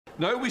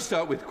Now we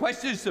start with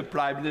questions to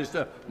Prime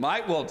Minister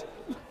Mike Watt.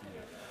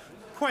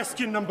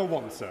 Question number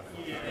 1, sir.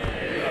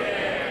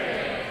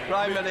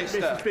 Prime Minister.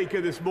 Mr. Speaker,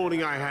 this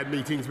morning I had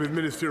meetings with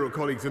ministerial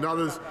colleagues and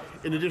others.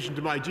 In addition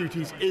to my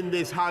duties in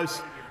this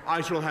House,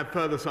 I shall have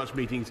further such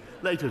meetings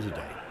later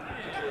today.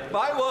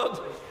 Mike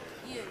Watt.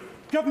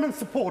 Government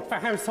support for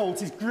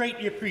households is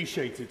greatly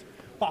appreciated,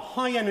 but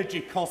high energy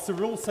costs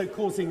are also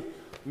causing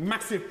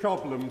massive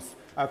problems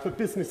for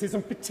businesses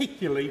and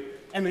particularly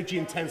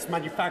energy-intense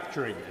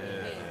manufacturing.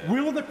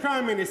 Will the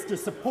Prime Minister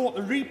support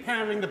the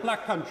Repowering the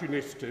Black Country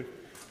initiative,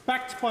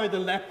 backed by the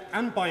LEP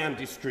and by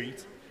Andy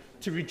Street,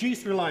 to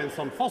reduce reliance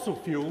on fossil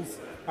fuels,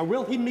 and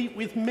will he meet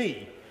with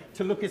me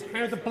to look at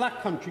how the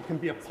Black Country can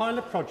be a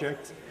pilot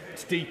project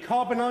to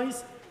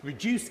decarbonise,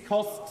 reduce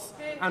costs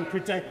and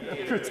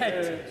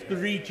protect the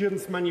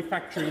region's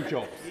manufacturing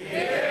jobs?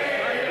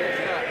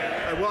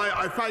 Well,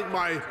 I thank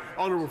my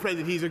honourable friend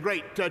that he's a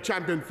great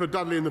champion for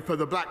Dudley and for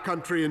the Black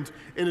Country, and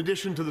in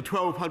addition to the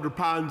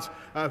 £1,200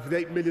 for the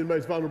 8 million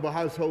most vulnerable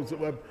households that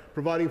we're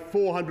providing,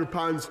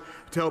 £400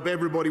 to help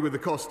everybody with the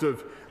cost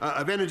of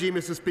energy,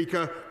 Mr.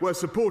 Speaker. We're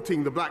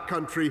supporting the Black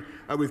Country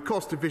with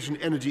cost-efficient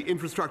energy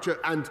infrastructure,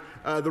 and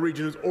the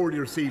region has already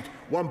received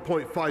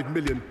 £1.5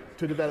 million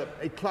to develop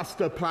a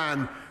cluster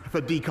plan for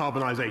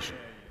decarbonisation.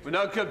 We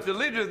now come to the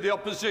Leader of the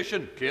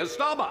Opposition, Keir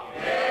Starmer.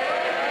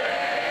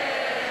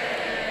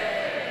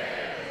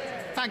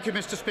 Thank you,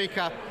 Mr.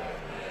 Speaker.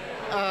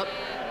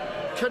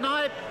 Can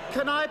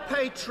I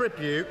pay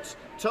tribute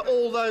to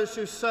all those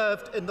who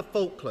served in the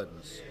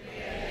Falklands?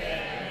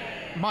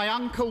 My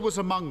uncle was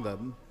among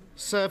them,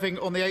 serving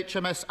on the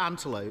HMS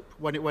Antelope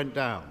when it went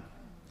down.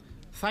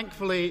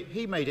 Thankfully,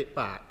 he made it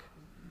back,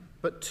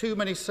 but too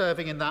many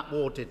serving in that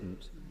war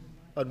didn't,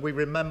 and we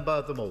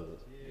remember them all.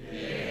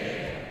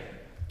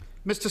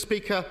 Mr.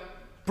 Speaker,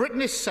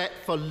 Britain is set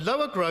for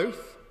lower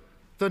growth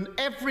than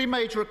every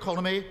major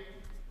economy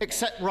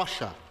except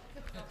Russia.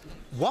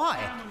 Why?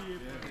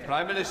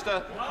 Prime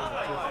Minister.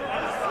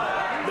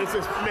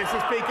 Mr.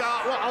 Speaker,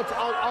 well,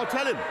 I'll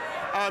tell him.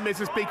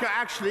 Mr. Speaker,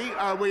 actually,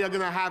 we are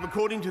going to have,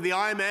 according to the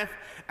IMF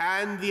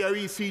and the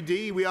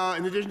OECD, we are,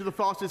 in addition to the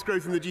fastest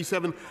growth in the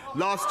G7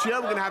 last year,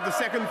 we're going to have the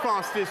second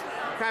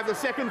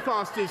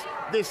fastest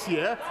this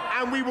year,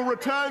 and we will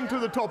return to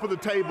the top of the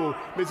table,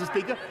 Mr.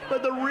 Speaker.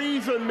 But the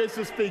reason,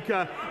 Mr.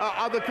 Speaker,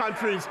 other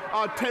countries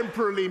are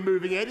temporarily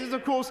moving ahead is,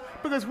 of course,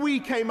 because we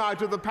came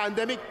out of the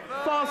pandemic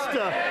faster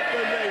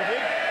than they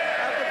did,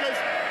 because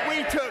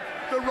we took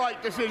the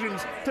right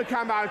decisions to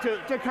come out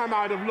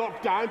of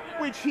lockdown,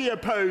 which he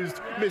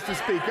opposed, Mr.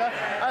 Speaker.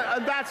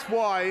 And that's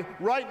why,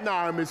 right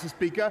now, Mr.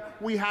 Speaker,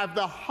 we have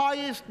the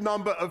highest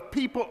number of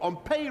people on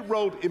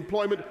payroll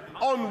employment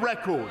on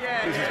record,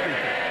 Mr.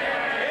 Speaker.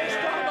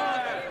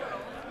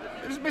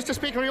 Mr.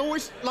 Speaker, he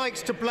always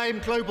likes to blame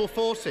global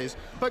forces,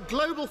 but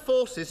global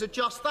forces are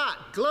just that,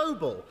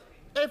 global.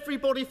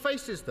 Everybody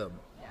faces them.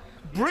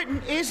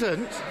 Britain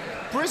isn't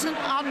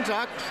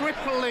under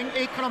crippling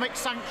economic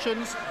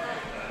sanctions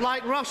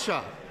like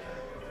Russia.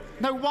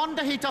 No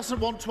wonder he doesn't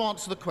want to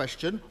answer the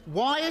question,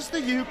 why is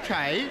the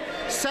UK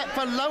set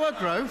for lower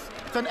growth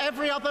than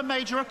every other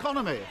major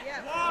economy?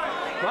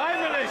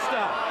 Prime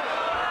Minister.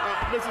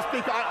 Mr.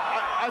 Speaker,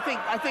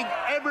 I think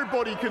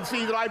everybody can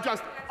see that I've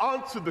just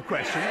answered the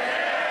question.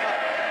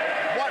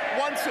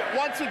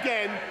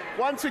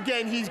 Once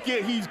again, he's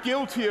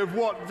guilty of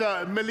what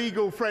my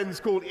legal friends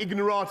call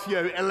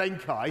ignoratio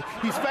elenchi.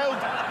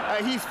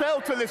 He's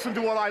failed to listen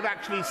to what I've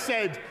actually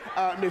said,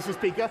 Mr.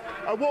 Speaker.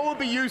 What would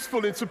be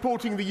useful in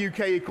supporting the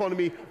UK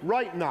economy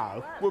right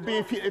now would be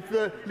if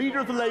the leader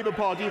of the Labour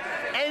Party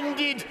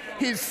ended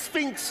his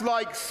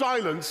sphinx-like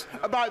silence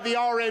about the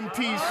RMT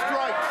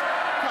strikes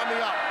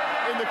coming up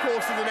in the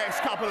course of the next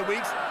couple of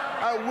weeks.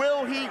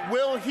 Will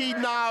he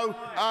now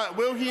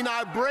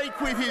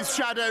break with his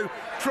shadow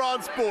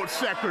Transport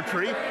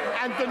Secretary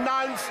and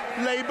denounce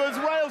Labour's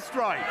rail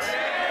strikes?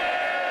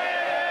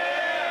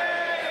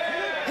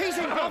 He's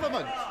in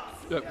government.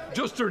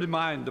 Just to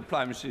remind the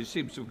Prime Minister, he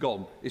seems to have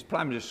gone. It's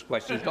Prime Minister's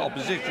question, it's not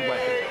opposition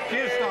question.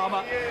 Keir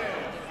Starmer.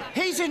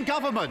 He's in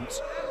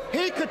government.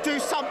 He could do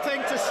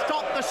something to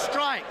stop the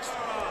strikes,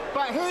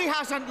 but he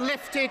hasn't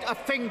lifted a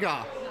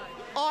finger.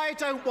 I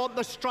don't want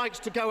the strikes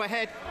to go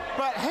ahead,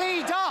 but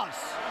he does.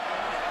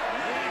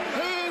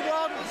 He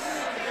wants,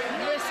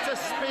 Mr.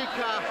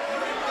 Speaker,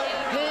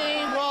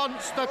 he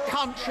wants the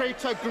country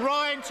to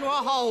grind to a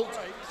halt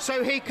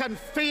so he can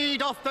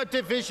feed off the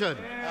division.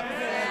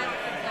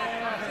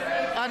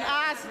 And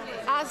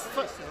as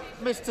for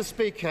Mr.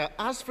 Speaker,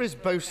 as for his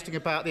boasting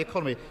about the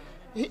economy,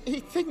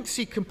 he thinks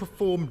he can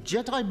perform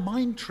Jedi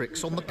mind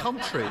tricks on the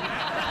country.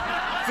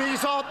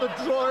 These aren't the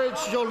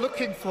droids you're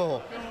looking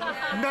for.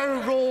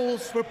 No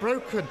rules were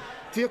broken.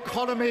 The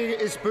economy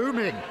is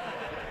booming.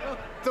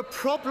 The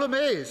problem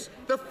is,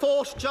 the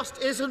Force just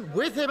isn't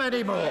with him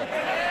anymore.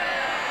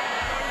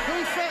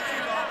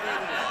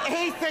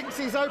 He thinks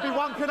he's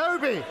Obi-Wan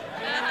Kenobi.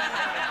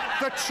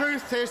 The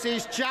truth is,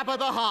 he's Jabba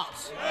the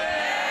Hutt.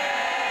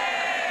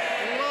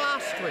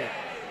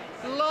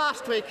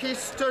 Last week, he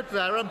stood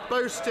there and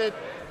boasted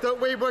that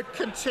we would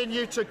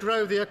continue to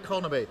grow the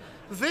economy.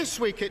 This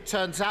week, it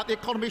turns out, the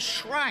economy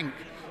shrank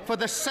for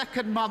the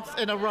second month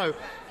in a row.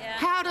 Yeah.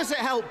 How does it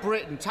help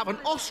Britain to have an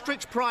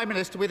ostrich Prime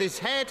Minister with his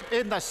head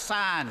in the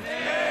sand?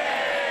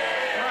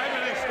 Prime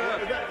Minister.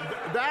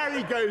 There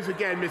he goes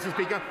again, Mr.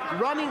 Speaker,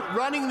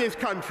 running this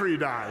country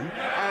down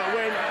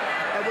when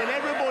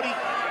everybody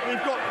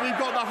we've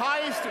got the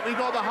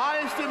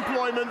highest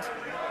employment,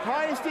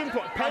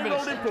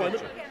 payroll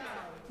employment.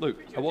 Look,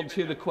 I want to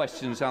hear the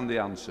questions and the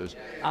answers,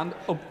 and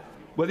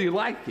whether you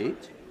like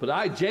it, but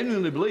I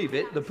genuinely believe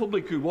it, the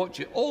public who watch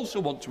it also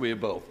want to hear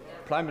both.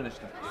 Prime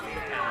Minister.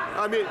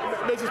 I mean,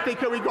 Mr.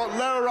 Speaker, we've got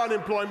lower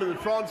unemployment than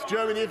France,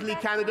 Germany, Italy,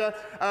 Canada.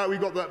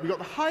 We've got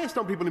the highest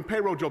number of people in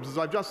payroll jobs, as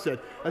I've just said,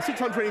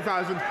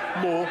 620,000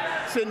 more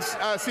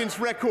since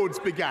records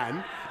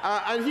began.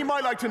 And he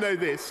might like to know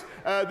this,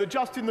 that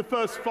just in the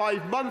first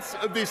 5 months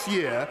of this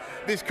year,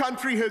 this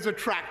country has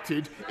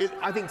attracted,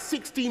 I think,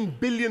 £16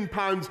 billion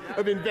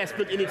of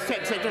investment in its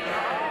tech sector.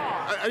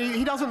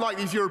 He doesn't like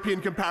these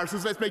European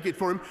comparisons. Let's make it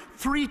for him.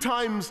 3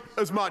 times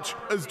as much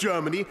as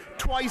Germany,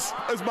 twice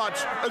as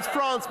much as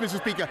France, Mr.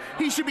 Speaker.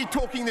 He should be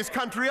talking this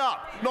country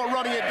up, not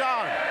running it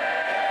down.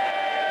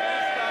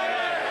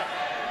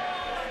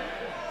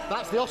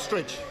 That's the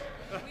ostrich.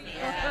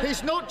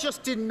 He's not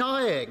just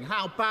denying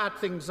how bad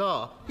things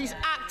are, he's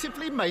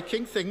actively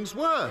making things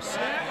worse.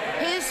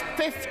 His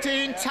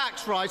 15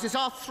 tax rises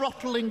are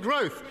throttling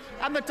growth,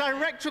 and the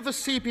director of the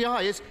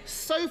CBI is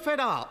so fed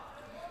up,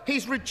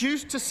 he's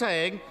reduced to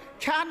saying,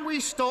 can we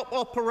stop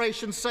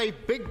Operation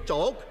Save Big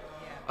Dog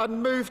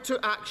and move to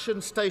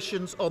action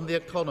stations on the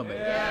economy?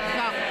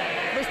 Now,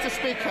 Mr.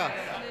 Speaker,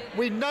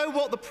 we know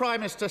what the Prime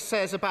Minister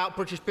says about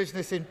British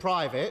business in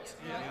private.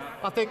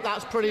 I think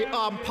that's pretty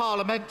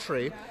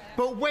unparliamentary.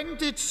 But when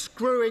did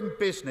screwing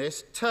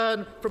business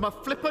turn from a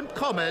flippant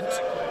comment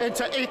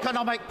into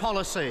economic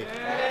policy?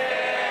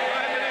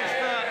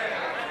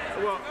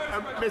 Well,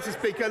 Mr.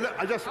 Speaker, look,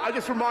 I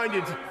just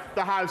reminded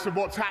the House of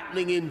what's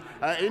happening in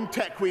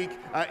Tech Week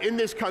in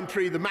this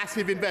country, the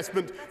massive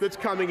investment that's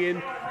coming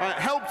in,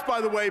 helped, by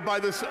the way, by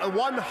this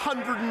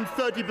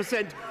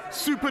 130%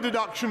 super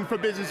deduction for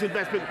business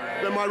investment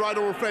that my right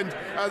honourable friend,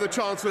 the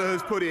Chancellor,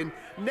 has put in.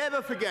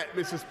 Never forget,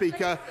 Mr.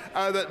 Speaker,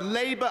 that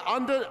Labour,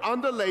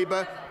 under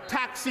Labour,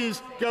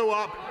 taxes go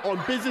up on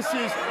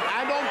businesses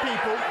and on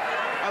people.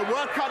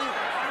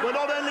 We're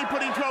not only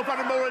putting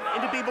 £1,200 more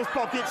into people's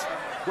pockets,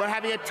 we're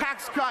having a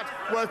tax cut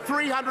worth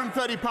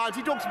 £330.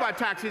 He talks about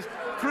taxes,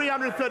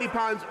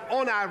 £330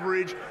 on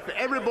average for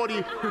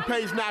everybody who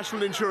pays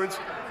national insurance.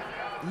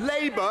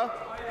 Labour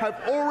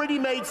have already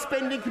made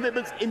spending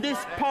commitments in this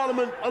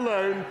Parliament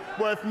alone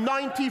worth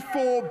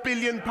 £94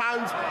 billion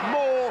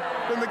more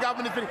than the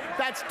government is spending.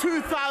 That's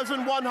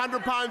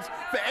 £2,100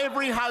 for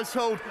every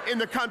household in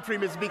the country,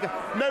 Mr. Speaker.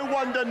 No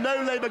wonder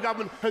no Labour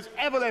government has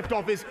ever left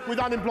office with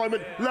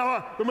unemployment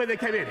lower than when they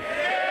came in.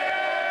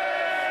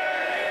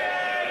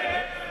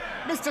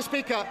 Mr.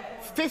 Speaker,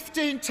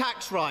 15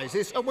 tax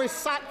rises, and we're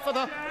sacked for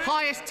the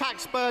highest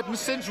tax burden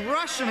since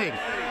rationing.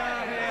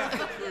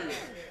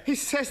 He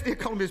says the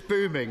economy is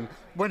booming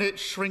when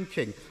it's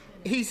shrinking.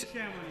 He's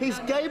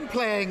game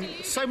playing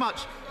so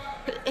much.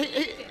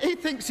 He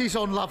thinks he's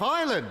on Love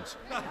Island.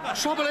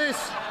 Trouble is,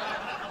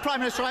 Prime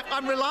Minister,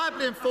 I'm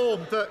reliably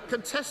informed that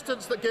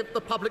contestants that give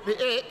the public the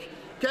ick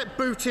get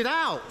booted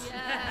out.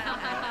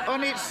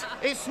 And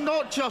it's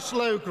not just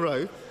low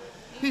growth.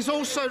 He's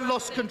also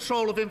lost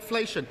control of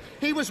inflation.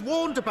 He was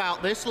warned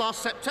about this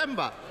last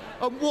September.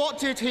 And what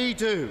did he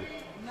do?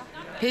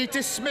 He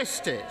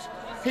dismissed it.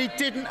 He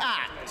didn't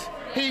act.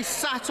 He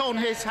sat on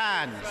his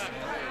hands.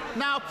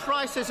 Now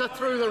prices are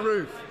through the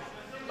roof,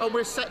 and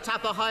we're set to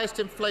have the highest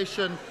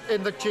inflation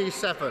in the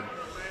G7.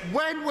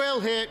 When will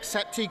he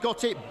accept he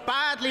got it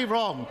badly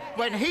wrong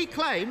when he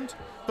claimed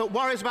that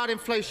worries about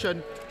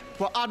inflation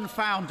were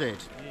unfounded?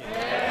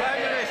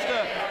 Prime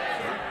Minister.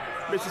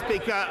 Mr.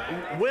 Speaker,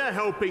 we're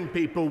helping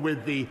people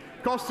with the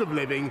cost of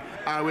living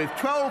with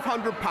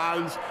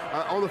 £1,200.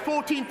 On the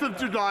 14th of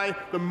July,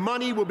 the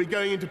money will be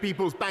going into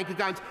people's bank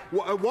accounts.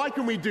 Why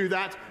can we do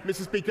that,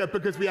 Mr. Speaker?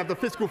 Because we have the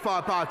fiscal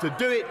firepower to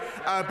do it,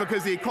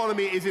 because the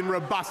economy is in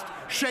robust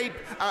shape,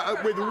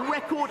 with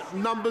record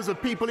numbers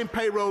of people in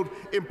payroll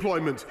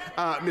employment,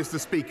 Mr.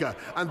 Speaker.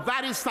 And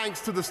that is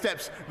thanks to the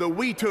steps that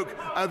we took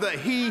that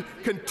he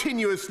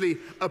continuously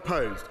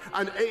opposed.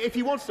 And if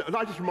he wants to,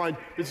 I just remind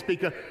Mr.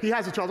 Speaker, he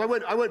has a chance. I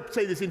won't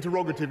say this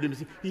interrogatively,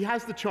 Mr. He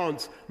has the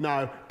chance now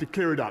to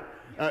clear it up.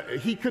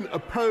 He can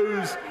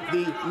oppose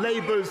the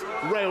Labour's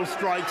rail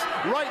strikes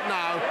right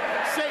now.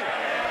 Say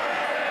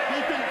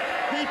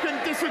he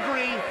can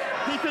disagree.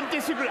 He can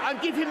disagree, and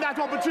give him that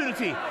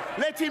opportunity.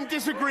 Let him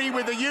disagree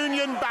with the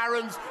union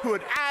barons who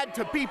would add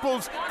to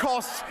people's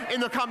costs in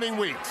the coming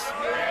weeks.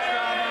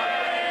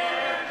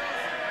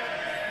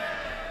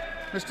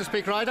 Mr.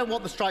 Speaker, I don't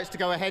want the strikes to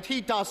go ahead.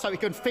 He does so he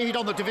can feed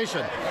on the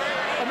division.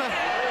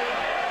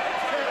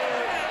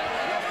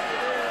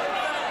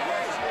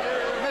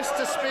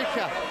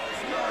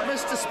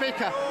 Mr.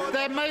 Speaker,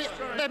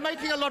 they're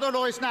making a lot of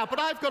noise now, but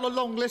I've got a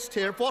long list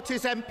here of what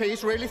his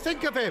MPs really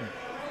think of him.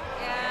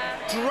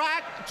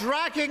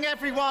 dragging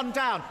everyone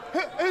down.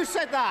 Who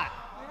said that?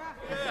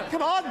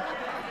 Come on.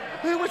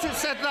 Who was it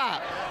said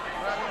that?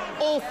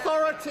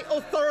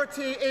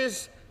 Authority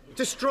is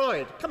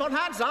destroyed. Come on,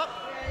 hands up.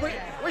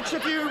 Which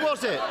of you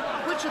was it?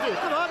 Which of you?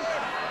 Come on.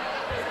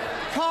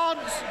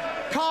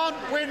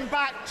 Can't win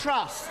back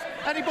trust.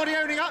 Anybody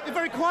owning up? You're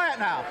very quiet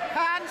now.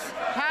 Hands.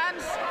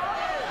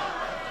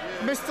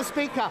 Mr.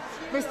 Speaker,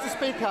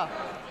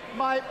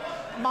 my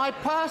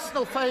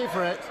personal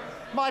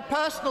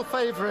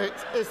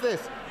favourite is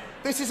this.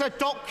 This is a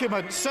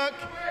document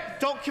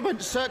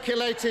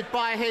circulated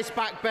by his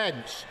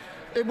backbench,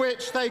 in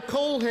which they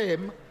call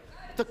him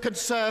the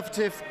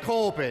Conservative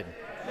Corbyn.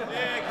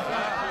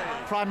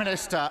 Exactly. Prime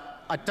Minister,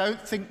 I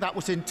don't think that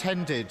was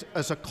intended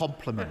as a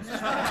compliment.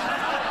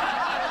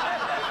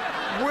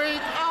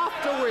 Week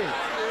after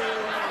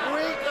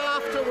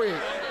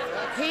week,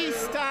 he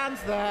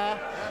stands there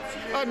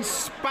and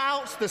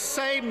spouts the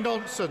same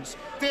nonsense.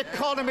 The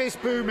economy's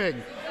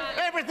booming.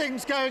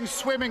 Everything's going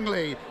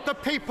swimmingly. The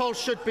people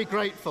should be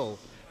grateful.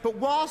 But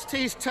whilst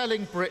he's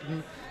telling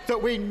Britain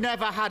that we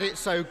never had it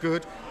so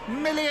good,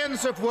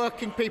 millions of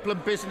working people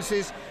and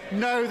businesses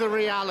know the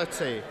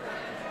reality.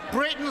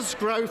 Britain's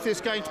growth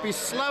is going to be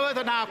slower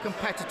than our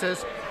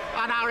competitors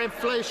and our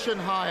inflation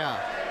higher.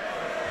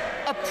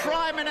 A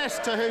Prime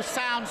Minister who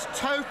sounds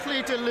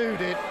totally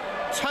deluded,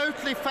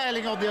 totally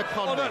failing on the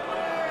economy,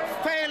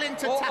 failing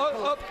to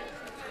tackle...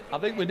 I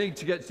think we need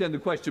to get to the end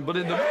of the question, but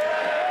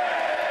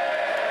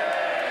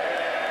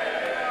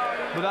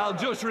But I'll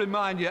just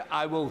remind you,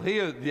 I will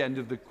hear the end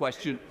of the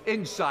question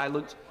in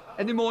silence.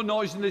 Any more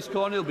noise in this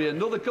corner, there'll be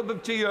another cup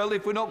of tea early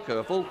if we're not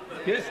careful.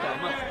 Keir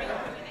Starmer.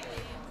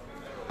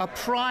 A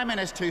Prime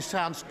Minister who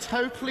sounds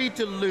totally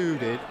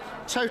deluded,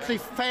 totally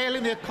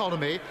failing the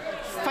economy,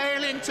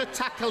 failing to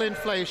tackle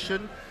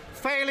inflation,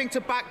 failing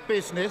to back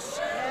business,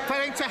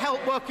 failing to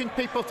help working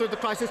people through the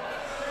crisis.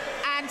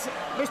 And,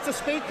 Mr.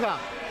 Speaker,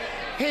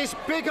 his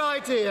big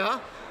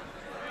idea,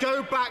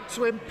 go back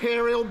to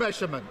imperial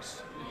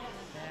measurements.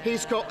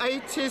 He's got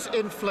 80s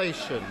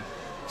inflation,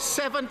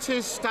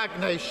 70s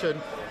stagnation,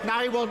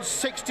 now he wants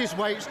 60s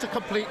weights to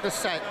complete the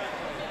set.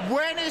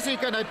 When is he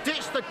going to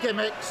ditch the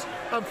gimmicks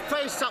and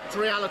face up to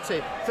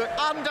reality that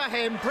under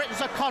him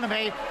Britain's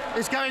economy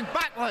is going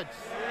backwards?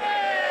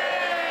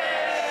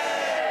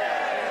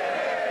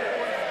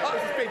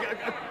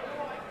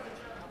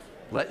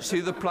 Let's see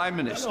the Prime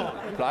Minister.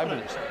 Prime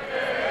Minister.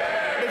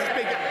 Mr.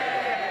 Speaker,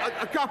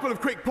 a couple of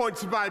quick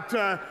points about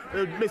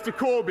Mr.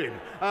 Corbyn,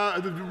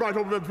 the Right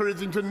Honourable for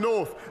Islington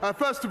North.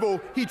 First of all,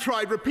 he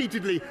tried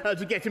repeatedly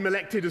to get him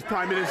elected as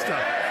Prime Minister.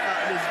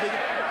 Mr. Speaker.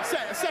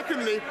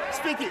 Secondly,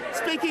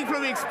 speaking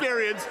from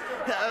experience,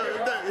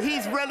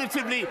 he's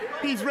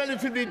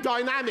relatively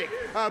dynamic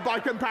by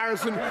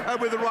comparison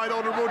with the Right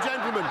Honourable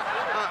gentleman,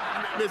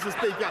 Mr.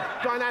 Speaker.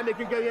 Dynamic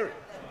and coherent.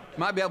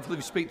 Might be helpful if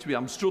you speak to me.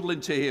 I'm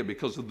struggling to hear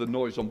because of the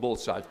noise on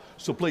both sides.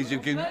 So please,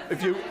 if you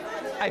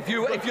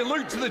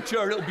look to the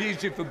chair, it'll be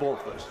easier for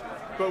both of us.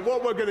 But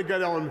what we're going to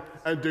get on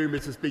and do,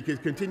 Mr. Speaker, is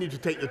continue to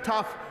take the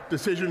tough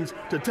decisions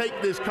to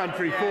take this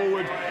country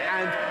forward,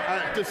 and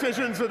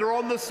decisions that are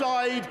on the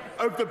side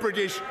of the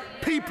British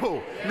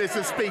people,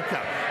 Mr.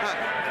 Speaker.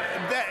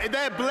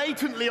 They're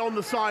blatantly on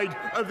the side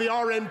of the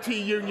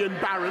RMT union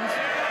barons.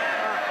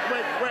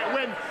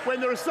 When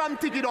there are some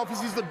ticket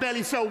offices that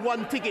barely sell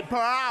one ticket per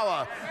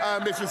hour,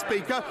 Mr.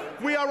 Speaker,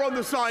 we are on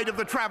the side of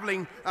the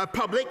travelling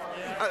public.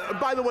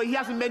 By the way, he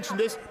hasn't mentioned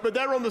this, but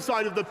they're on the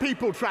side of the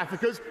people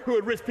traffickers who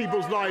would risk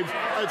people's lives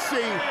at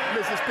sea,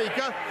 Mr.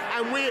 Speaker.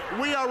 And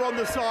we are on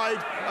the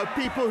side of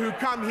people who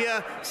come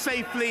here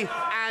safely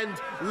and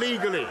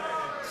legally.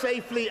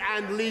 Safely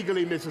and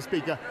legally, Mr.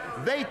 Speaker.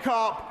 They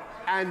carp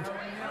and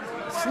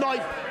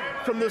snipe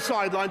from the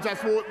sidelines.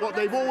 That's what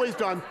they've always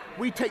done.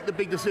 We take the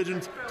big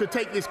decisions to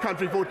take this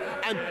country forward.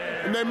 And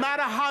no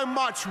matter how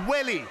much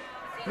welly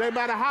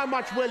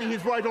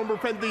his right honourable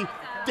friend, the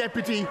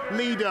deputy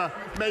leader,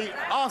 may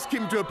ask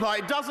him to apply,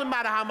 it doesn't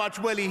matter how much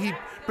welly he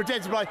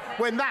pretends to apply,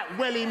 when that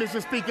welly,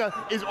 Mr. Speaker,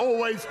 is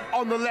always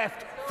on the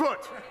left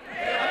foot.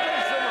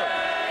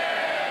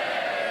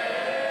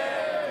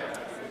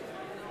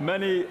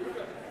 Many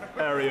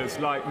areas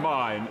like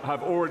mine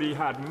have already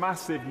had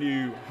massive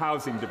new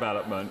housing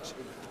development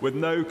with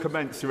no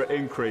commensurate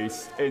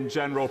increase in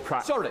general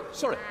practice.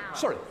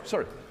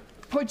 Sorry.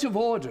 Point of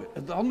order.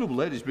 The Honourable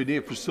Lady's been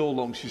here for so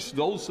long, she should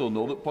also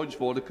know that points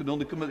of order can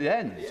only come at the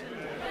end.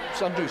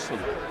 Sandra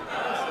Sullivan.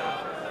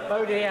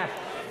 Oh dear.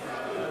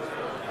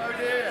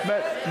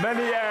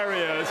 Many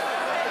areas.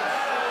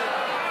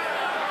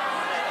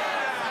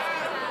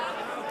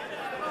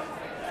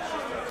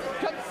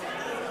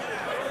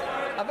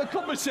 Have a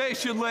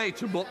conversation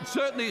later, but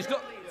certainly it's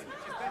not.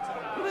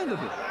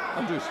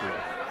 Andrew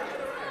Sullivan.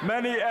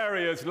 Many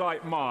areas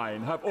like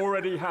mine have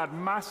already had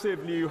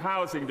massive new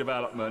housing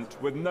development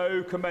with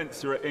no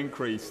commensurate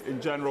increase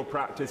in general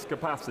practice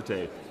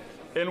capacity.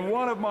 In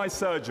one of my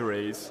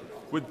surgeries,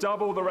 with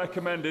double the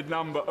recommended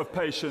number of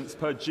patients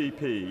per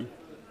GP,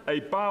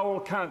 a bowel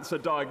cancer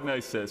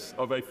diagnosis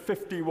of a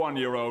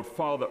 51-year-old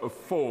father of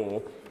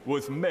 4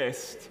 was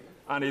missed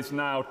and is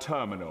now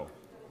terminal.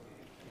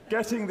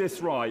 Getting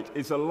this right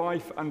is a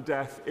life and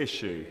death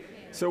issue.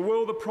 So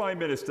will the Prime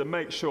Minister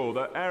make sure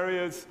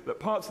that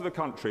parts of the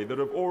country that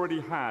have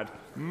already had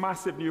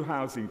massive new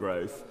housing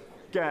growth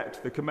get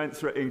the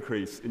commensurate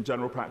increase in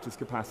general practice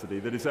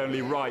capacity that is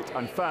only right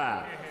and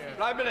fair?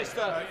 Prime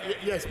Minister.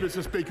 Yes,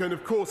 Mr. Speaker, and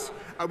of course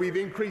we've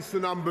increased the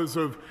numbers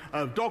of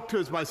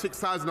doctors by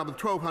 6,000, up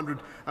to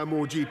 1,200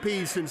 more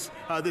GPs since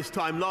this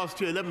time last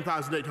year,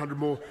 11,800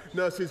 more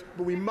nurses,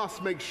 but we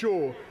must make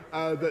sure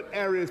that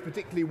areas,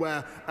 particularly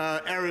where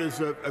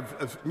areas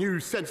of new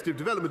sensitive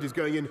development is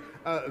going in,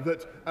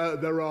 that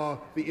there are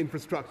the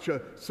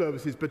infrastructure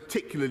services,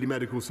 particularly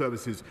medical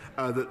services,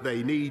 that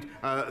they need.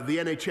 The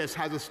NHS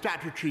has a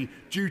statutory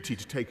duty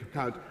to take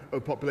account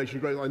of population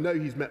growth. I know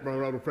he's met my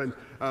honourable friend,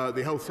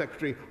 the Health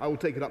Secretary. I will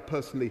take it up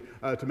personally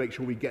to make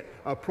sure we get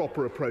a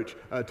proper approach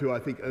to, I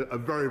think, a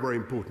very, very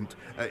important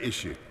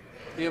issue.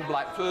 Ian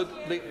Blackford.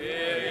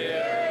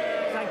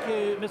 Thank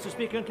you, Mr.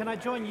 Speaker. And can I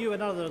join you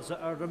and others that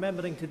are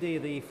remembering today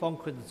the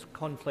Falklands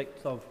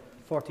conflict of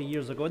 40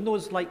 years ago, and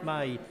those like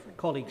my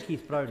colleague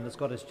Keith Brown, the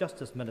Scottish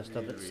Justice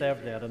Minister, that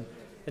served there, and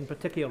in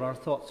particular our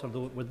thoughts are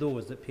with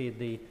those that paid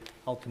the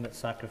ultimate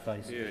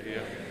sacrifice.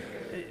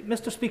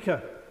 Mr.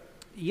 Speaker,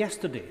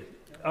 yesterday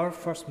our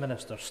First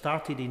Minister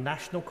started a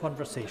national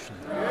conversation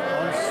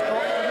on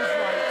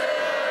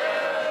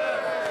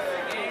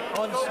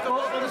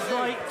Scotland's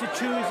right to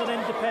choose an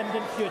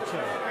independent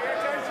future.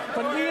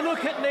 When we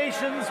look at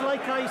nations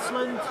like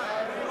Iceland,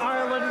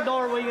 Ireland,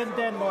 Norway and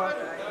Denmark,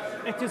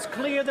 it is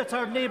clear that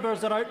our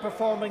neighbours are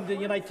outperforming the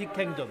United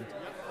Kingdom.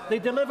 They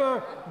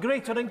deliver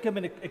greater income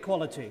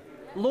equality,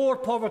 lower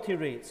poverty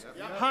rates,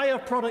 higher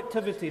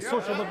productivity,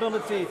 social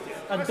mobility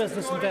and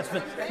business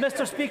investment.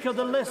 Mr. Speaker,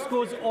 the list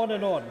goes on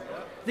and on.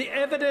 The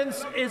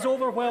evidence is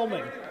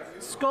overwhelming.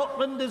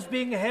 Scotland is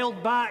being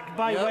held back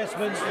by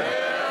Westminster.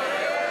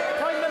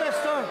 Prime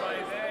Minister,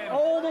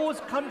 all those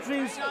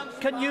countries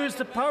can use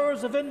the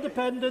powers of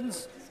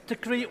independence to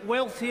create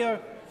wealthier,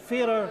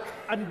 fairer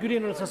and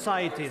greener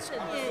societies.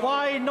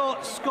 Why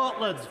not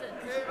Scotland?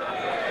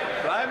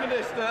 Prime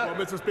Minister. Well,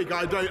 Mr. Speaker,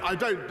 I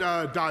don't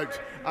doubt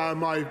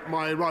my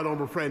right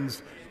honourable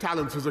friend's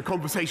talents as a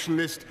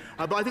conversationalist,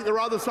 but I think there are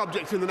other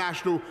subjects in the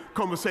national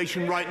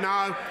conversation right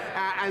now,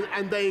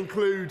 and they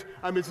include,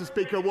 Mr.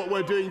 Speaker, what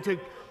we're doing to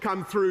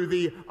come through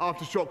the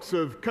aftershocks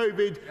of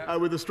COVID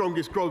with the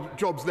strongest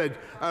jobs-led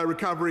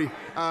recovery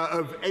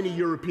of any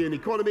European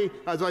economy.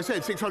 As I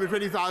said,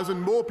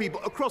 620,000 more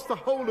people across the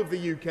whole of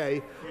the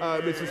UK,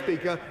 Mr.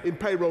 Speaker, in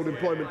payroll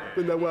employment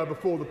than there were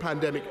before the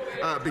pandemic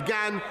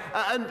began.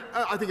 And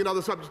I think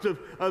another subject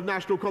of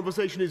national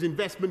conversation is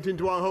investment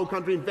into our whole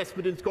country,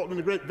 investment in Scotland,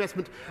 a great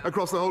investment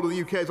across the whole of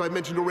the UK, as I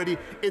mentioned already,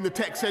 in the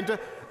tech centre.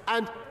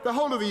 And the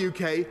whole of the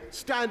UK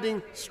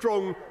standing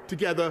strong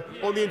together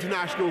on the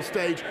international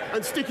stage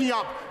and sticking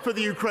up for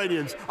the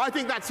Ukrainians. I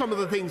think that's some of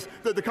the things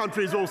that the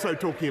country is also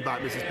talking about,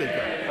 Mr.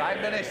 Speaker.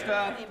 Prime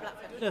Minister.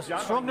 Yes,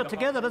 stronger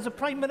together. Has the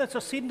Prime Minister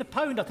seen the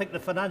pound? I think the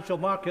financial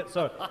markets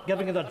are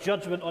giving their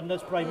judgment on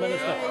this Prime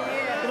Minister.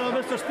 You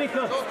know, Mr.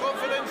 Speaker,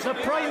 the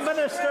Prime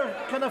Minister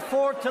can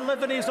afford to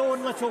live in his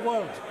own little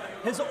world,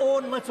 his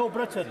own little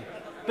Britain.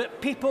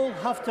 But people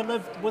have to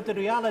live with the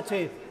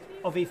reality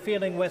of a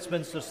failing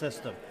Westminster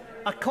system.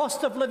 A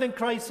cost of living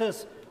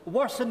crisis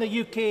worse in the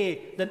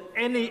UK than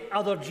any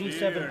other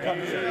G7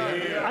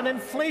 country. An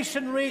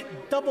inflation rate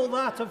double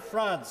that of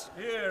France.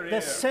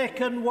 The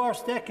second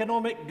worst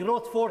economic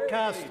growth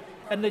forecast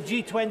in the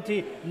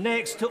G20,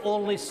 next to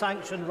only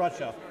sanction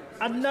Russia.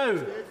 And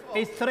now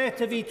a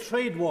threat of a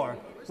trade war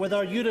with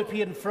our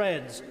European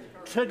friends,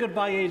 triggered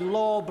by a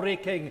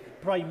law-breaking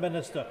Prime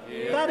Minister.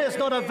 That is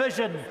not a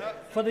vision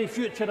for the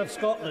future of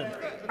Scotland.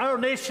 Our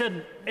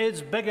nation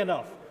is big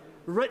enough,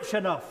 rich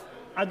enough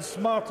and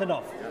smart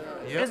enough.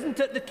 Isn't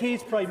it the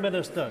case, Prime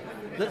Minister,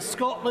 that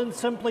Scotland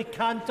simply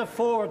can't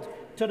afford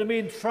to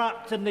remain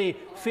trapped in the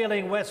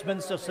failing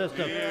Westminster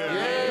system?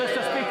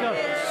 Mr. Speaker,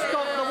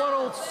 stop the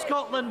world.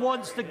 Scotland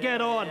wants to get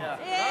on.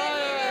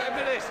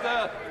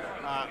 Minister.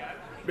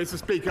 Mr.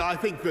 Speaker, I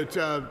think that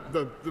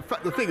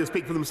the figures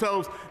speak for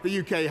themselves.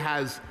 The UK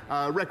has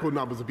record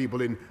numbers of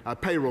people in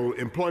payroll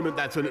employment.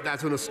 That's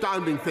an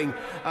astounding thing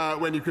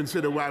when you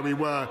consider where we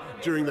were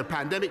during the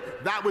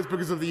pandemic. That was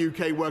because of the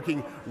UK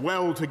working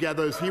well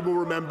together, as he will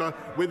remember,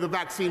 with the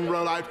vaccine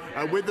rollout,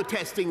 with the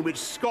testing, which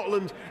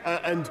Scotland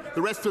and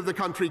the rest of the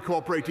country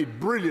cooperated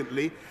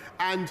brilliantly.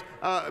 And,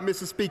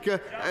 Mr. Speaker,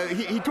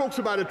 he talks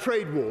about a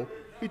trade war.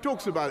 He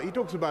talks about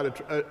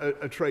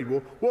a trade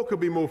war. What could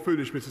be more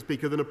foolish, Mr.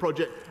 Speaker, than a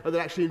project that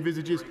actually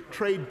envisages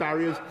trade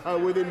barriers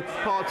within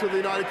parts of the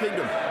United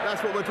Kingdom?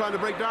 That's what we're trying to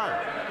break down.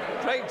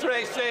 Craig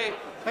Tracy.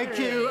 Thank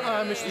you,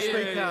 Mr.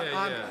 Speaker.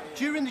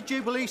 During the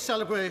Jubilee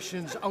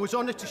celebrations, I was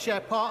honoured to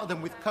share part of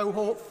them with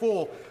Cohort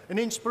 4, an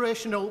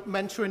inspirational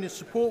mentoring and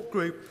support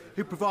group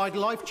who provide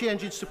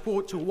life-changing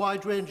support to a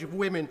wide range of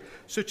women,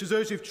 such as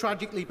those who have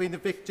tragically been the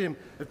victim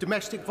of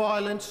domestic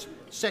violence,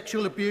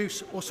 sexual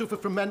abuse or suffer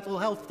from mental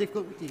health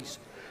difficulties.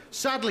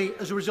 Sadly,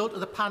 as a result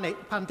of the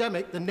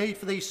pandemic, the need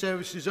for these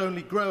services has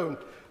only grown.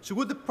 So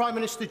would the Prime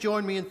Minister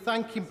join me in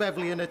thanking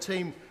Beverley and her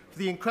team for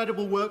the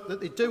incredible work that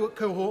they do at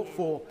Cohort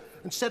 4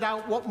 and set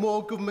out what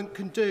more government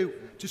can do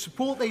to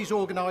support these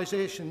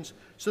organisations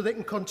so they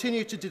can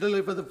continue to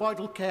deliver the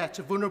vital care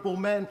to vulnerable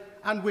men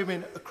and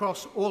women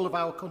across all of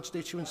our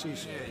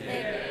constituencies.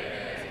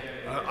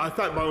 I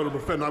thank my honourable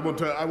friend. I want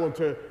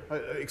to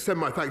extend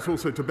my thanks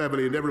also to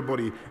Beverley and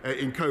everybody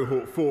in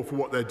Cohort 4 for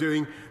what they're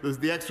doing.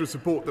 The extra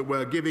support that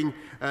we're giving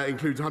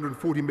includes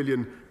 £140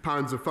 million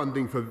of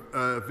funding for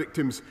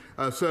victims'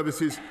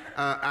 services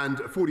and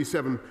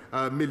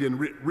 £47 million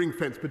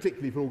ring-fence,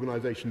 particularly for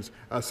organisations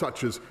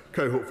such as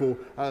Cohort 4.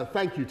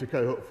 Thank you to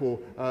Cohort 4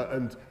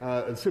 and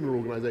similar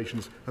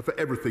organisations for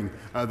everything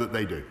that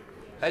they do.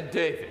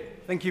 David.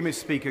 Thank you, Mr.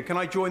 Speaker. Can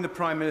I join the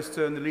Prime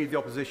Minister and the Leader of the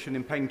Opposition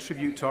in paying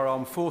tribute to our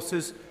armed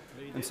forces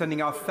and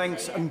sending our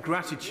thanks and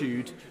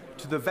gratitude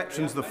to the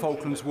veterans of the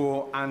Falklands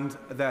War and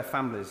their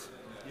families?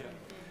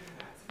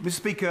 Mr.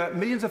 Speaker,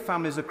 millions of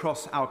families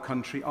across our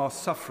country are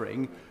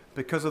suffering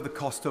because of the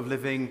cost of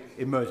living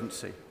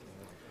emergency.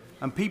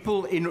 And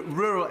people in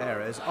rural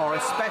areas are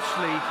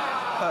especially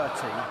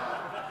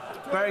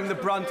hurting, bearing the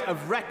brunt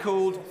of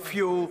record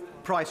fuel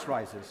price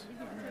rises.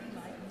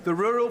 The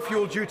Rural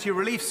Fuel Duty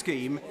Relief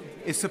Scheme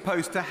is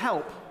supposed to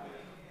help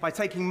by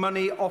taking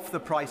money off the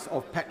price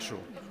of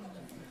petrol.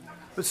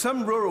 But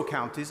some rural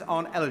counties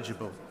aren't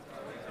eligible,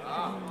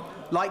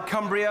 like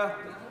Cumbria,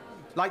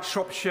 like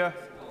Shropshire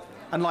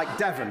and like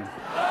Devon.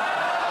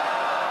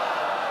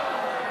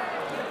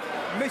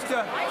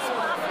 Mr.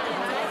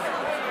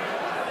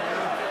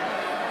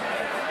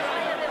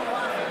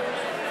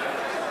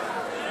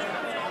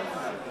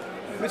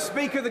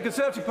 Speaker, the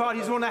Conservative Party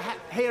want to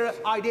hear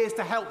ideas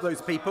to help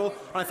those people,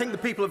 and I think the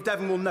people of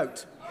Devon will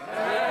note.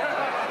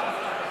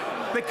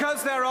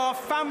 Because there are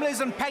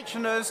families and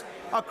pensioners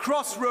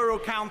across rural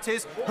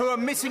counties who are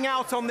missing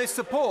out on this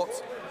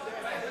support.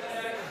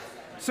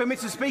 So,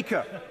 Mr.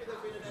 Speaker,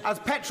 as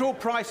petrol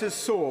prices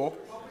soar,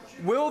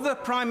 will the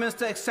Prime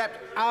Minister accept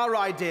our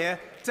idea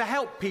to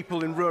help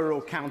people in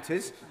rural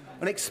counties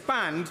and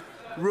expand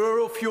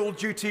rural fuel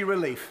duty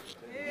relief?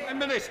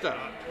 Minister.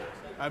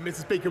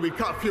 Mr. Speaker, we've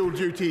cut fuel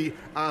duty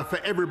for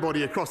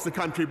everybody across the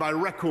country by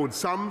record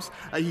sums.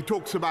 He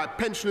talks about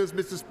pensioners,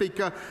 Mr.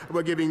 Speaker.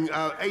 We're giving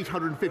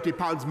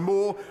 £850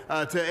 more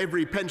to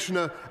every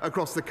pensioner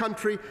across the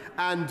country.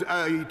 And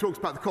he talks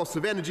about the cost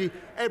of energy.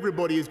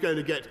 Everybody is going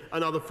to get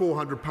another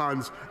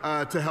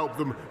 £400 to help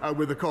them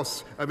with the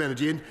costs of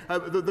energy. And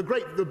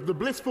the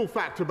blissful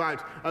fact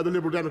about the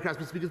Liberal Democrats,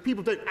 Mr. Speaker, is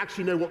people don't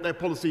actually know what their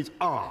policies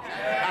are.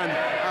 And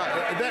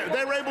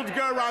they're able to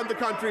go around the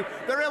country.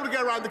 They're able to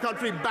go around the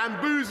country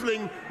bamboozling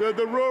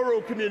the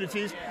rural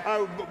communities,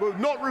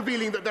 not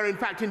revealing that they're in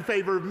fact in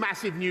favour of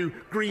massive new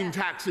green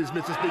taxes,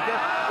 Mr. Speaker,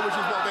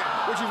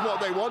 which is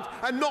what they want,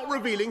 and not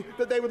revealing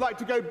that they would like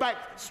to go back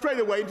straight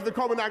away into the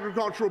common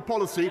agricultural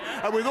policy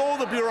with all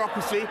the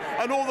bureaucracy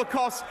and all the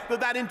costs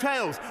that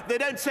entails. They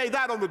don't say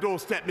that on the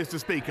doorstep, Mr.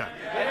 Speaker.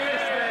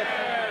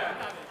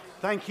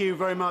 Thank you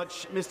very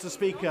much, Mr.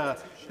 Speaker.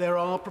 There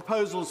are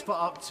proposals for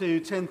up to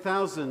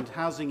 10,000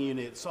 housing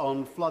units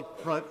on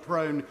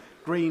flood-prone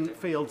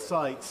greenfield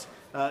sites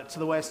to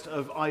the west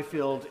of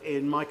Ifield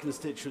in my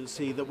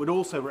constituency that would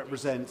also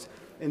represent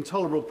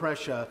intolerable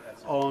pressure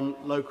on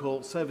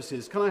local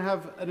services. Can I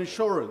have an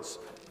assurance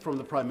from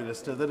the Prime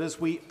Minister that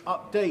as we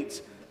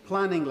update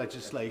planning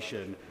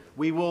legislation,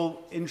 we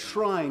will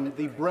enshrine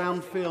the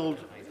brownfield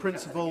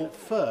principle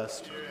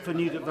first for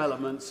new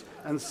developments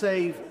and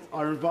save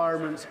our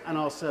environment and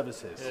our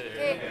services?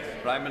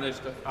 Prime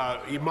Minister.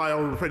 My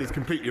honourable friend is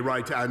completely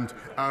right, and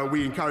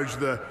we encourage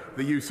the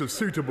use of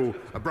suitable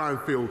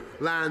brownfield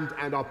land,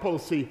 and our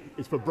policy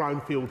is for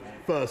brownfield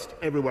first,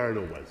 everywhere and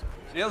always.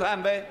 Neil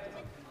Hanby.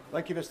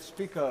 Thank you, Mr.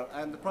 Speaker.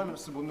 And the Prime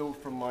Minister will know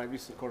from my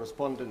recent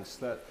correspondence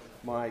that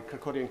my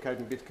Kirkcaldy and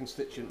Cowdenbeath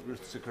constituent,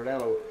 Ruth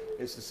Zuccarello,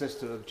 is the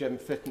sister of Jim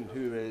Fitton,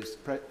 who is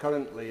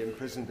currently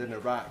imprisoned in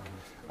Iraq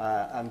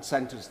and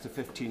sentenced to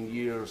 15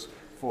 years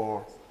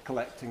for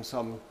collecting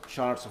some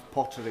shards of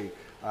pottery.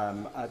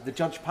 The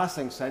judge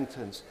passing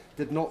sentence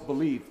did not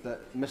believe that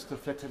Mr.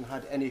 Fitton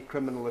had any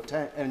criminal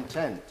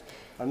intent.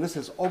 And this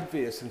has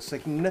obvious and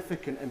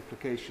significant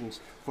implications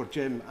for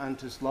Jim and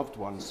his loved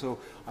ones. So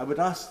I would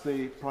ask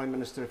the Prime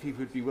Minister if he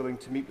would be willing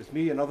to meet with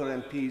me and other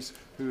MPs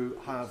who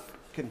have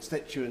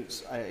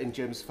constituents in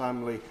Jim's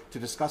family to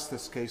discuss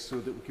this case so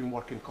that we can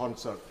work in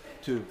concert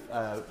to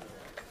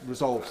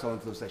resolve some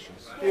of those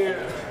issues.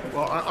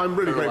 Well, I'm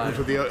really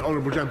grateful to the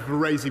honourable gentleman for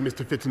raising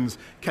Mr. Fitton's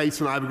case,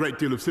 and I have a great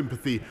deal of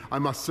sympathy, I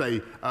must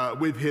say,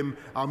 with him.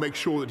 I'll make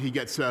sure that he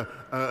gets my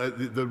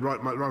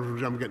honourable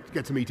gentleman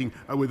gets a meeting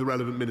with the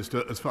relevant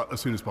minister as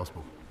soon as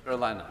possible.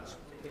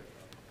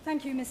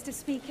 Thank you, Mr.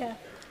 Speaker.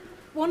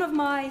 One of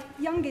my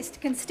youngest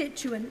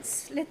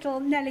constituents, little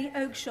Nellie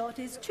Oakshott,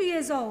 is 2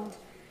 years old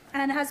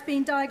and has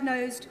been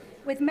diagnosed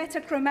with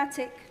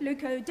metachromatic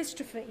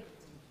leukodystrophy.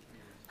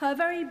 Her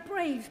very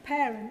brave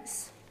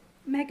parents,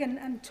 Megan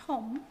and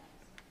Tom,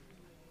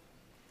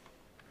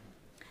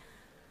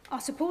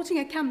 are supporting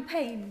a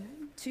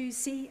campaign to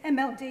see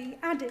MLD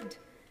added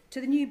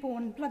to the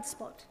newborn blood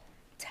spot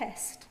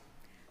test.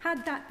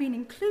 Had that been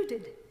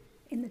included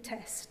in the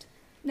test,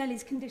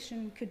 Nellie's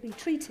condition could be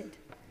treated.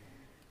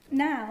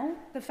 Now,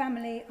 the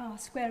family are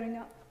squaring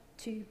up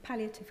to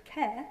palliative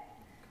care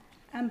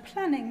and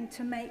planning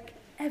to make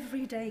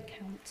every day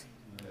count.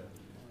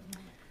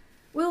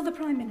 Will the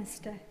Prime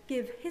Minister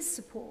give his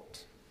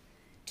support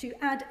to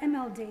add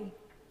MLD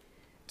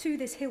to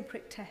this heel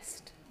prick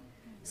test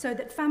so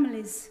that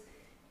families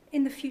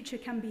in the future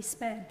can be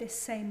spared this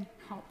same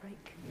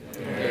heartbreak?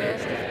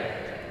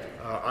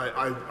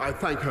 I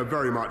thank her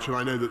very much, and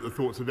I know that the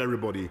thoughts of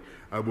everybody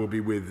will be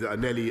with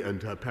Nellie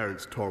and her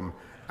parents, Tom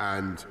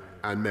and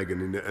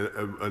Megan, in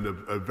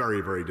a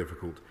very, very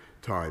difficult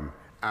time.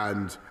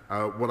 And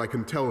what I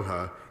can tell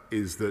her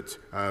is that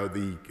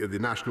the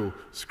National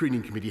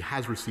Screening Committee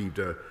has received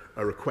a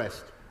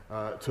request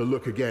to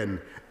look again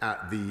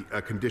at the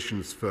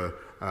conditions for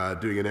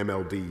doing an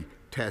MLD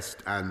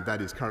test, and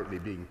that is currently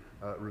being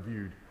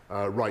reviewed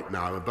right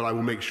now. But I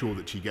will make sure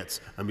that she gets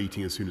a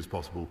meeting as soon as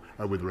possible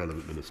with the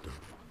relevant minister.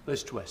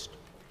 Liz Twist.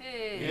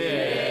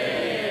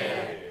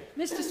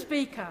 Mr.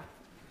 Speaker,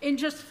 in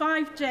just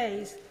 5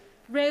 days,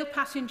 rail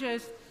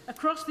passengers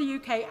across the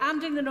UK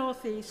and in the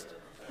North East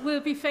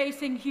will be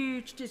facing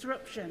huge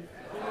disruption.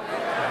 Do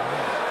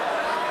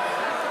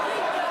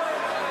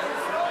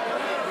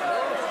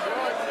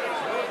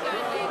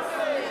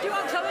you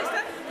want to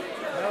listen?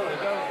 No, we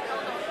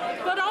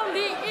don't. But on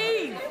the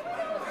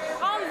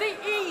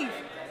eve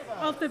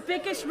of the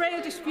biggest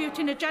rail dispute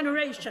in a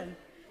generation,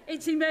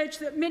 it's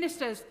emerged that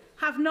ministers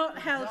have not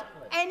held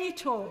any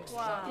talks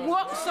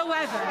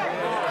whatsoever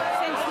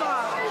since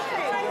March.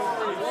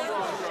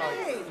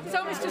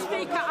 So, Mr.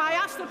 Speaker, I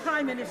ask the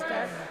Prime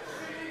Minister.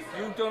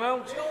 You've done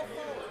out.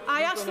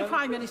 I ask the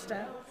Prime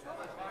Minister,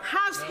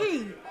 has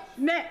he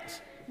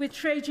met with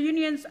trade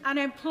unions and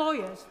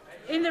employers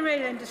in the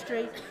rail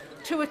industry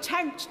to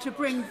attempt to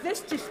bring this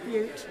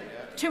dispute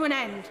to an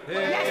end?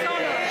 Yes or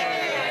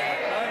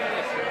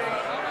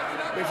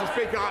no? Mr.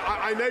 Speaker,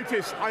 I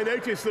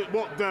noticed that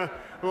what the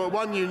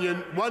one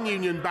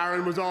union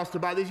baron was asked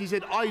about this. He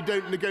said, "I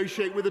don't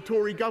negotiate with the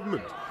Tory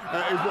government," is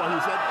what he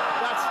said.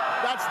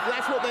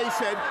 That's what they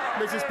said,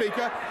 Mr.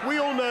 Speaker. We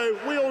all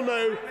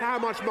know how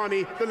much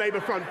money the Labour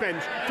front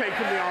bench take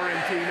from the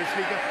RMT, Mr.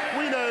 Speaker.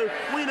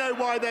 We know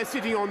why they're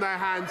sitting on their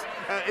hands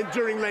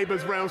during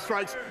Labour's rail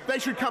strikes. They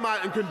should come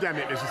out and condemn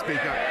it, Mr.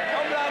 Speaker.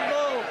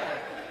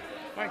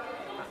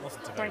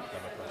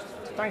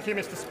 Thank you,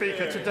 Mr.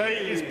 Speaker.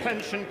 Today is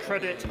Pension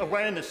Credit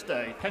Awareness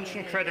Day.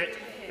 Pension credit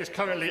is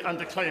currently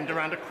underclaimed.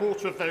 Around a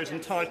quarter of those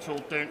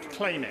entitled don't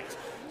claim it.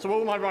 So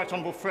will my right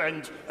honourable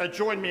friend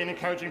join me in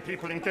encouraging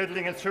people in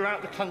Gedling and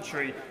throughout the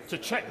country to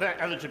check their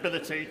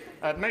eligibility,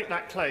 make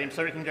that claim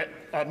so we can get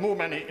more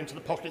money into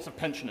the pockets of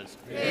pensioners?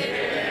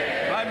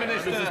 Prime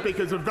Minister. Mr.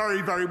 Speaker, it's a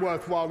very, very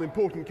worthwhile and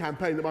important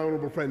campaign that my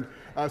honourable friend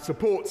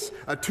supports.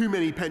 Too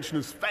many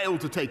pensioners fail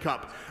to take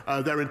up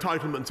their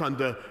entitlements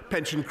under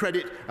pension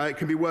credit. It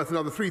can be worth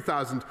another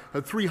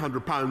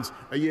 £3,300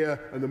 a year,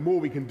 and the more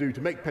we can do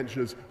to make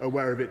pensioners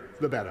aware of it,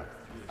 the better.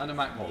 Anna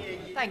Mackmore.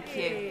 Thank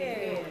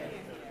you.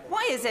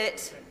 Why is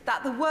it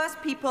that the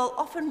worst people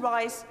often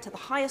rise to the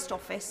highest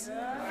office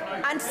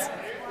and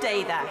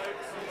stay there?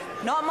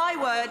 Not my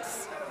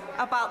words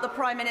about the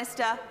Prime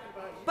Minister,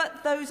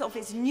 but those of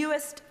his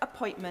newest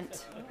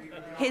appointment,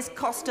 his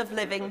cost of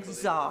living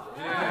czar.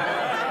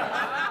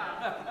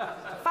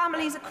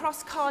 Families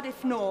across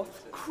Cardiff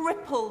North,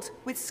 crippled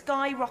with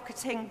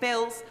skyrocketing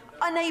bills,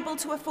 unable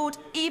to afford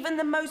even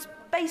the most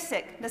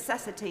basic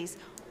necessities,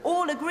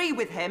 all agree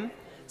with him,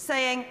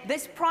 saying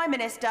this Prime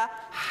Minister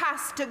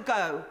has to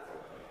go.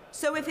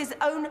 So if his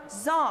own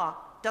czar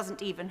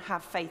doesn't even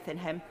have faith in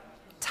him,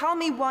 tell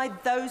me why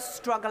those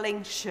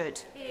struggling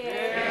should.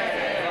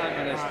 Prime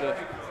Minister.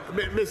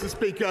 Mr.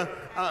 Speaker,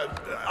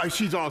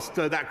 she's asked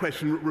that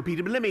question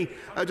repeatedly, but let me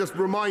just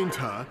remind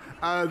her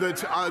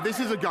that this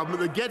is a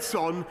government that gets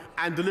on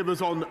and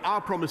delivers on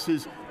our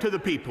promises to the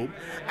people,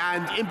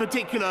 and in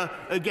particular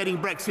getting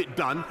Brexit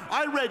done.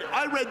 I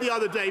read the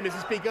other day,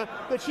 Mr. Speaker,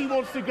 that she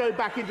wants to go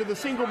back into the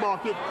single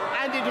market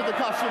and into the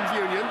customs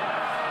union.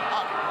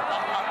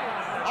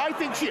 I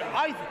think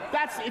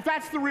if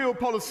that's the real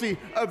policy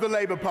of the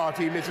Labour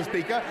Party, Mr.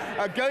 Speaker,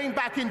 going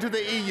back into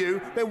the EU,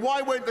 then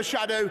why won't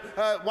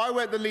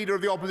the leader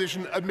of the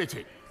opposition admit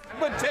it?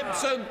 But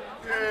Timpson.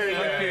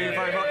 Thank you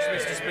very much,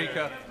 Mr.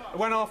 Speaker.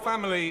 When our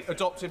family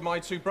adopted my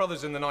two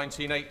brothers in the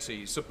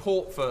 1980s,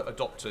 support for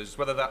adopters,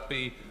 whether that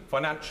be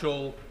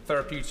financial,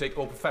 therapeutic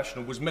or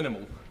professional, was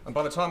minimal. And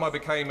by the time I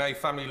became a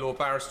family law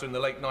barrister in the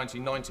late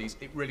 1990s,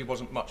 it really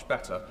wasn't much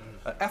better.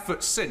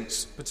 Efforts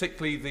since,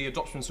 particularly the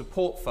Adoption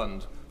Support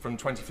Fund from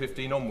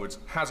 2015 onwards,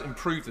 has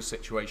improved the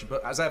situation,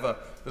 but as ever,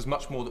 there's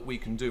much more that we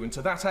can do. And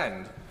to that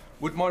end,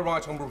 would my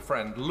right honourable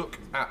friend look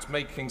at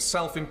making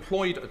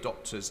self-employed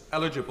adopters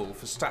eligible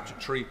for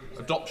statutory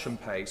adoption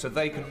pay so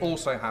they can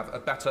also have a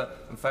better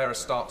and fairer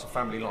start to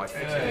family life?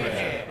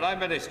 Prime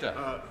Minister.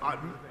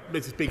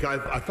 Mr. Speaker,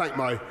 I thank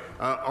my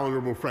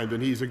honourable friend,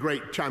 and he's a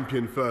great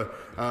champion for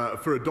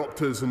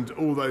adopters and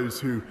all those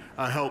who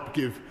help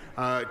give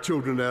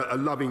children a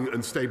loving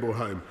and stable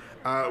home.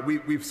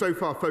 We've so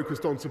far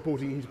focused on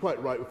supporting, he's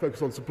quite right, we're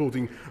focused on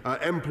supporting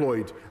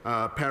employed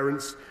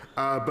parents,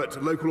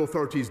 but local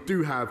authorities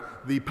do have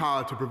the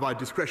power to provide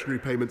discretionary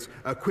payments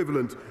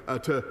equivalent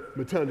to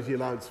maternity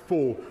allowance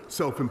for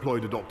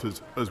self-employed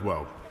adopters as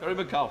well. Gary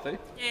McCarthy.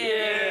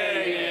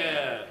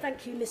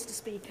 Thank you, Mr.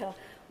 Speaker.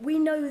 We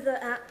know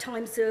that at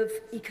times of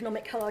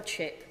economic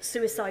hardship,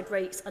 suicide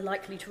rates are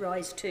likely to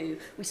rise too.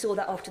 We saw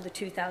that after the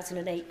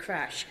 2008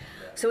 crash.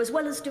 So as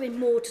well as doing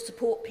more to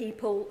support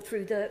people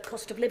through the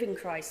cost of living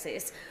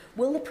crisis,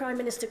 will the Prime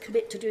Minister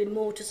commit to doing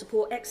more to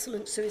support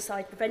excellent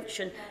suicide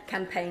prevention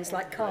campaigns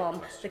like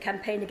CALM, the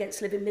campaign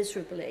against living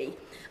miserably,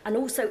 and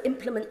also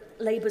implement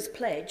Labour's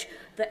pledge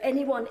that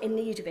anyone in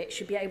need of it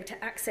should be able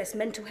to access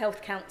mental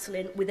health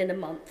counselling within a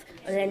month,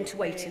 an end to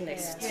waiting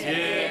lists?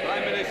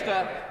 Prime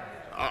Minister.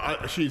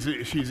 She's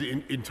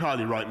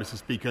entirely right, Mr.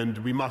 Speaker, and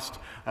we must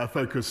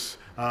focus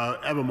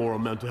ever more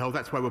on mental health.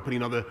 That's why we're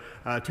putting another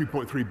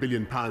 £2.3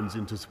 billion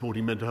into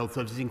supporting mental health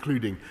services,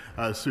 including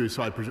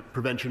suicide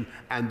prevention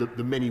and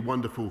the many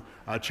wonderful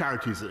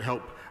charities that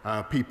help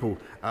people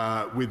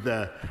with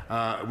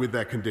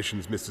their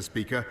conditions, Mr.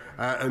 Speaker.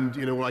 And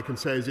you know, all I can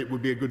say is it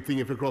would be a good thing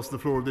if across the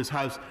floor of this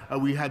House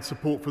we had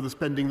support for the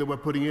spending that we're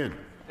putting in.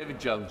 David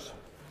Jones.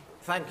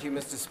 Thank you,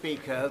 Mr.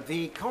 Speaker.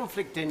 The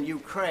conflict in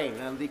Ukraine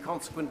and the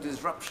consequent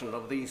disruption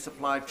of the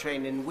supply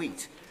chain in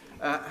wheat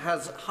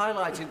has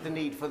highlighted the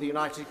need for the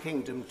United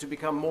Kingdom to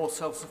become more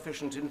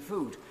self-sufficient in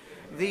food.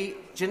 The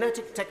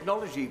Genetic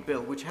Technology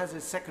Bill, which has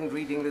its second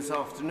reading this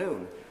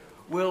afternoon,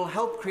 will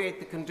help create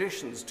the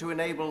conditions to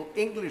enable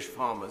English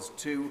farmers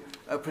to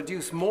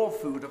produce more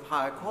food of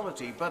higher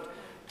quality. But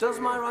does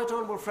my right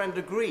honourable friend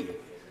agree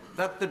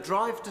that the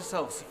drive to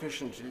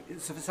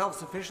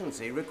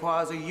self-sufficiency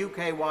requires a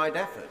UK-wide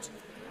effort?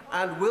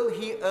 And will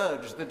he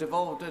urge the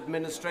devolved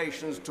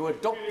administrations to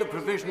adopt the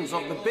provisions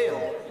of the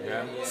bill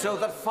so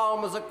that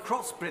farmers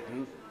across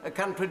Britain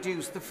can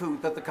produce the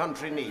food that the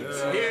country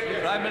needs?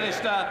 Prime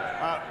Minister.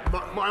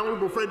 My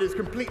honourable friend is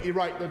completely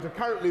right that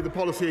currently the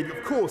policy,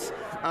 of course,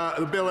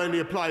 the bill only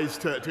applies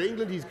to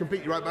England. He's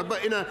completely right,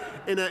 but in a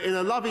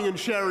loving and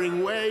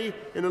sharing way,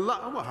 in a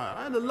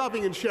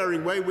loving and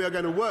sharing way, we are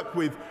going to work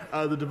with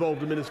the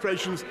devolved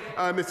administrations,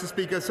 Mr.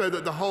 Speaker, so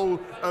that the whole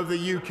of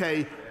the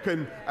UK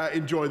can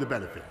enjoy the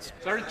benefits.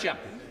 Sorry,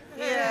 Chaplain.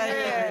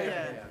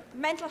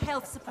 Mental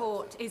health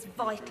support is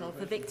vital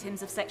for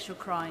victims of sexual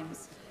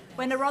crimes.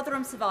 When a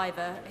Rotherham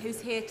survivor, who's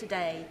here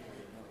today,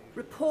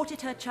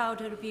 reported her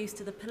childhood abuse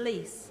to the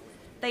police,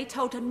 they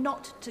told her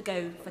not to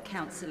go for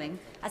counselling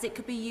as it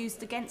could be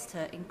used against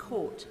her in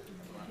court.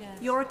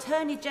 Your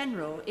Attorney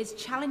General is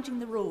challenging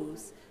the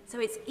rules, so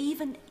it's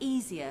even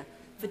easier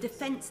for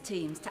defence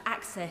teams to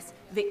access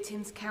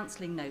victims'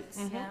 counselling notes,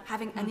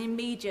 having an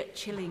immediate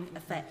chilling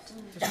effect.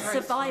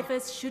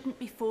 Survivors shouldn't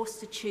be forced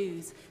to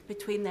choose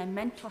between their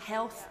mental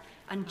health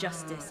and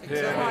justice.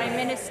 Prime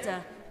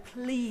Minister,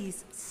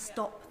 please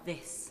stop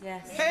this.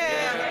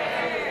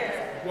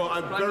 Well,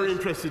 I'm very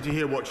interested to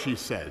hear what she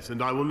says,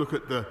 and I will look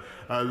at the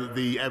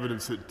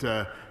evidence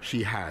that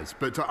she has.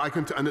 But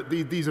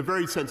these are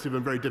very sensitive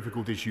and very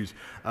difficult issues,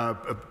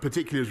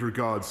 particularly as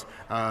regards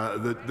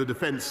the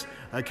defence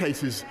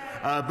cases.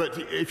 But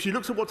if she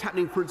looks at what's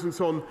happening, for instance,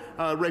 on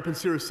rape and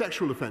serious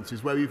sexual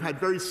offences, where we've had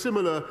very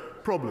similar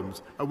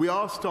problems, we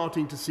are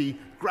starting to see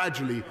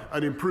gradually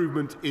an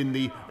improvement in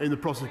the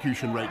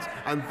prosecution rates,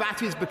 and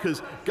that is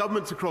because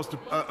governments across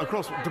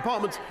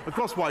departments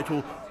across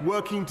Whitehall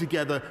working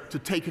together to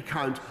take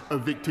account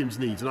of victims'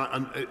 needs.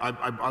 And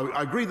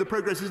I agree the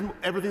progress isn't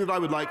everything that I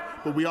would like,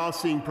 but we are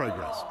seeing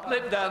progress.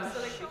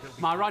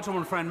 My right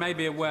honourable friend may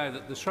be aware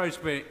that the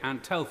Shrewsbury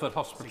and Telford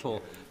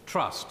Hospital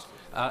Trust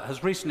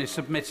has recently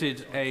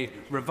submitted a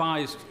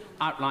revised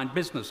outline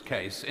business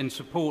case in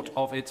support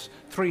of its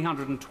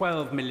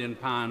 £312 million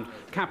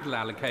capital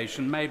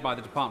allocation made by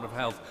the Department of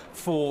Health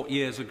 4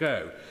 years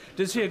ago.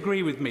 Does he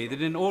agree with me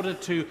that in order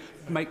to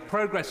make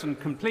progress and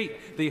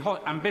complete the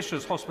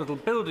ambitious hospital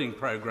building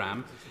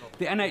programme,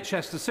 the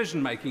NHS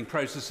decision-making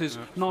processes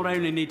not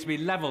only need to be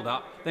levelled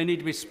up, they need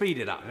to be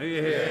speeded up?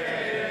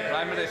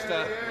 Prime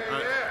Minister.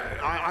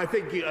 I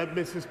think,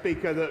 Mr.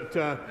 Speaker, that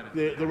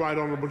the right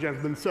honourable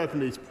gentleman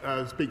certainly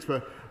speaks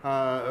for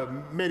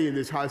many in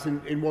this House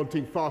in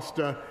wanting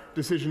faster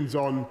decisions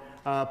on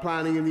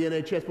planning in the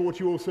NHS. But what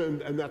you also,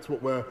 and that's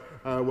what we're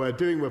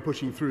doing, we're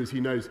pushing through, as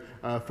he knows,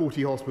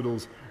 40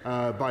 hospitals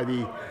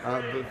 40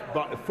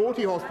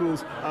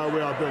 hospitals we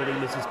are building,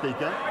 Mr.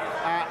 Speaker,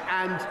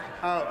 and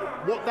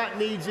what that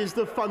needs is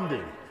the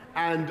funding.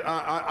 And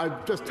I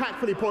just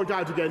tactfully point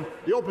out again,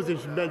 the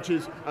opposition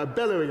benches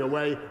bellowing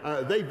away.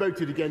 They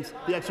voted against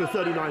the extra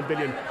 £39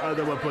 billion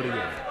that we're putting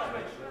in.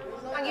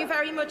 Thank you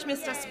very much,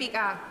 Mr.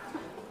 Speaker.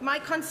 My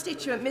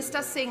constituent,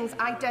 Mr. Singh's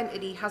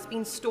identity has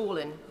been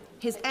stolen.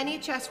 His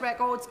NHS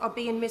records are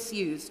being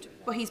misused,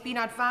 but he's been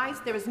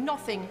advised there is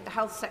nothing the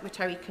Health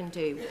Secretary can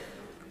do.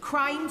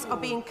 Crimes are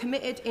being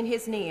committed in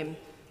his name.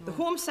 The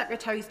Home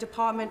Secretary's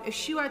department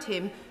assured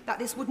him that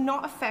this would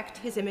not affect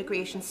his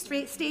immigration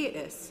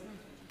status.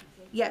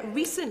 Yet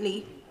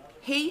recently,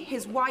 He,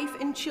 his wife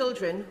and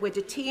children were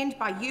detained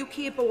by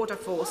UK Border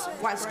Force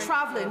whilst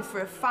travelling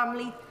for a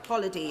family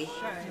holiday.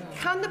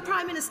 Can the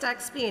Prime Minister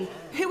explain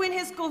who in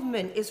his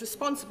government is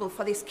responsible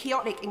for this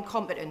chaotic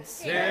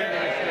incompetence?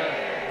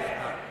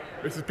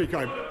 Mr.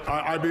 Speaker,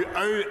 I'd be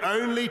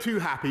only too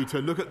happy to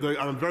look at the.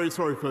 I'm very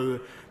sorry for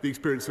the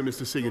experience that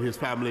Mr. Singh and his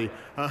family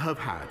have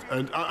had.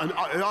 And I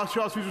ask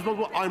you who's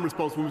responsible. I'm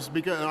responsible, Mr.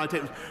 Speaker, and I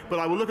take. But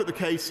I will look at the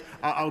case.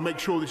 I'll make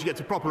sure that she gets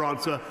a proper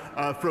answer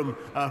from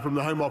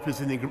the Home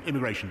Office and the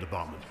Immigration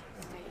Department.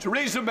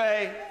 Theresa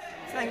May.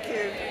 Thank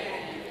you.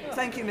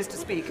 Thank you, Mr.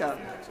 Speaker.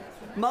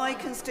 My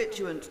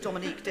constituent,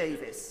 Dominique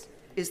Davis,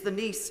 is the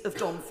niece of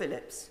Dom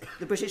Phillips,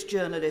 the British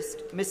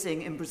journalist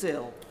missing in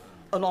Brazil,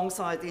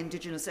 alongside the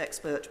Indigenous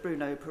expert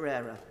Bruno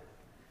Pereira.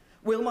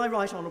 Will my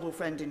right honourable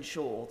friend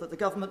ensure that the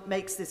government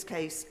makes this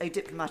case a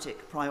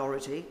diplomatic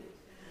priority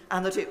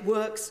and that it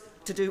works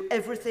to do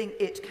everything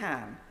it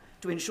can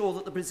to ensure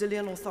that the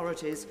Brazilian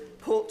authorities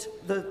put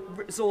the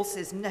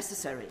resources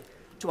necessary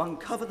to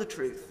uncover the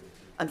truth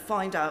and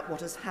find out what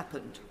has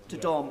happened to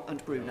Dom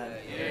and Bruno?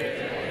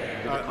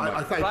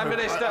 I thank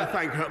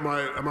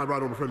my right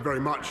honourable friend very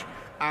much,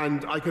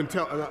 and I can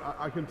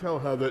tell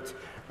her that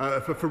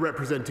for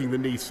representing the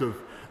niece of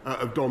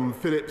Dom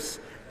Phillips,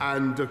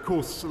 and of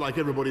course, like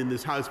everybody in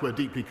this House, we're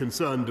deeply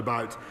concerned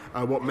about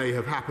what may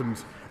have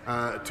happened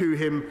to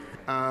him.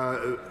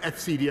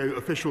 FCDO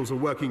officials are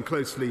working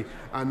closely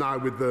now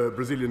with the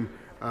Brazilian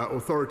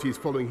authorities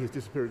following his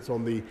disappearance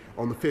on the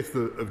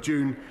 5th of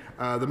June.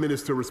 The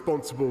minister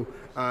responsible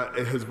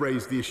has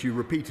raised the issue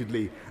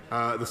repeatedly,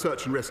 the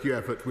search and rescue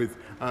effort with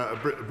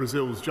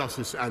Brazil's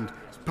Justice and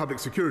Public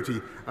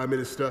Security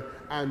Minister,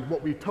 and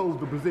what we've told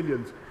the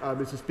Brazilians,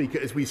 Mr. Speaker,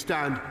 is we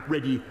stand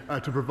ready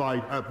to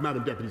provide,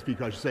 Madam Deputy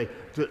Speaker, I should say,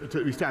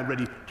 we stand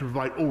ready to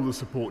provide all the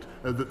support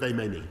that they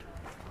may need.